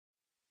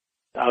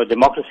our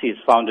democracy is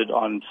founded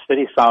on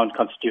very sound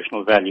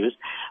constitutional values,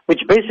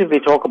 which basically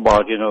talk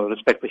about,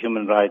 respect for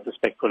human rights,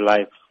 respect for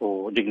life,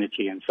 for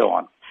dignity, and so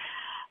on.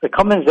 The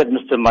comments that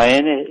Mr.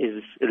 Maine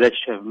is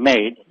alleged to have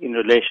made in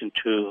relation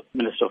to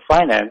Minister of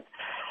Finance,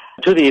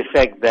 to the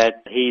effect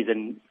that he's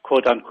an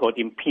quote-unquote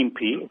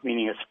impimpi,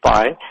 meaning a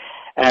spy,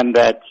 and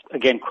that,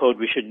 again, quote,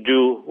 we should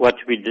do what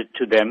we did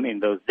to them in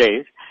those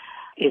days,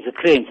 is a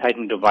clear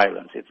incitement of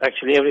violence. It's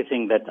actually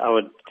everything that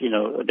our,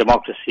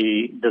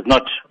 democracy does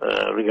not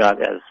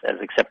regard as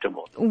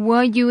acceptable.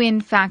 Were you,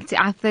 in fact,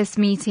 at this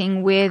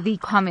meeting where the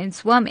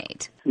comments were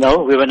made? No,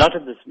 we were not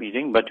at this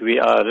meeting, but we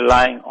are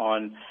relying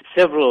on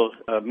several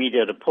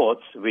media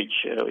reports which,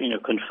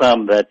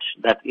 confirm that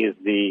is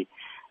the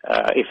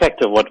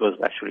effect of what was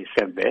actually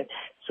said there.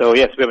 So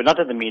yes, we were not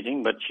at the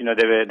meeting, but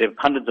there were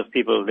hundreds of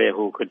people there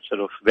who could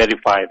sort of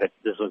verify that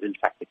this was in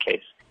fact the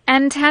case.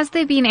 And has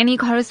there been any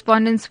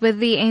correspondence with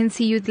the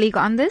ANC Youth League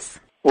on this?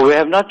 Well, we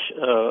have not,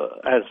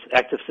 as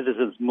Active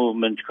Citizens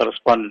Movement,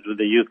 corresponded with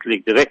the Youth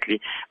League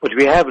directly, but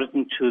we have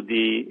written to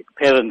the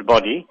parent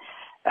body,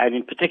 and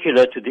in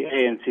particular to the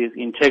ANC's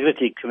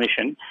Integrity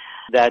Commission,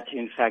 that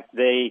in fact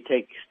they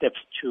take steps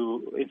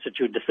to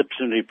institute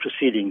disciplinary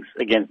proceedings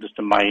against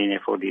Mr. Maine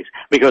for these.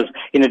 Because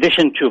in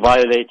addition to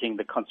violating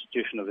the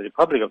Constitution of the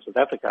Republic of South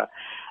Africa,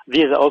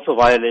 these are also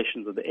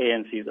violations of the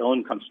ANC's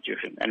own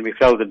constitution. And we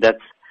felt that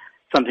that's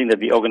something that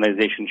the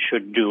organization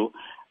should do,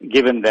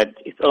 given that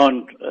its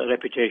own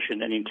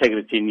reputation and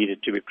integrity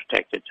needed to be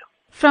protected.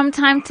 From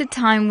time to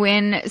time,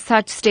 when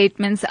such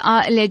statements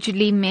are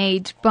allegedly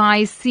made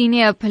by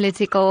senior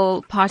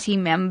political party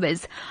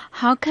members,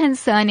 how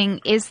concerning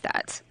is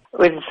that?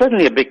 Well, it's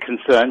certainly a big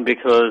concern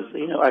because,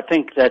 I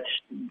think that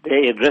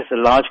they address a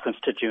large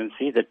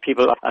constituency, that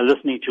people are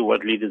listening to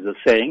what leaders are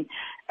saying,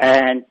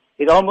 and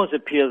it almost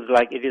appears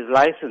like it is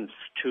licensed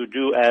to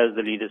do as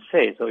the leaders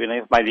say. So,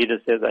 if my leader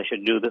says I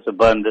should do this or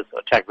burn this or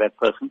attack that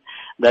person,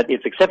 that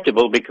it's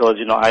acceptable because,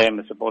 I am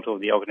a supporter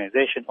of the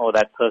organization or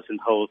that person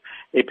holds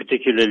a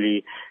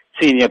particularly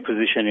senior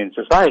position in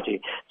society.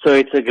 So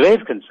it's a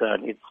grave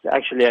concern. It's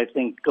actually, I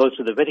think, goes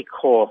to the very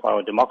core of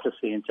our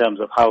democracy in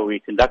terms of how we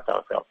conduct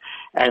ourselves.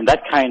 And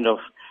that kind of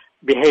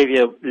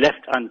behavior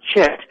left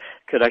unchecked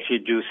could actually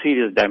do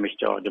serious damage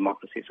to our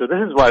democracy. So this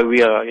is why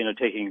we are,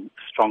 taking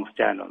a strong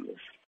stand on this.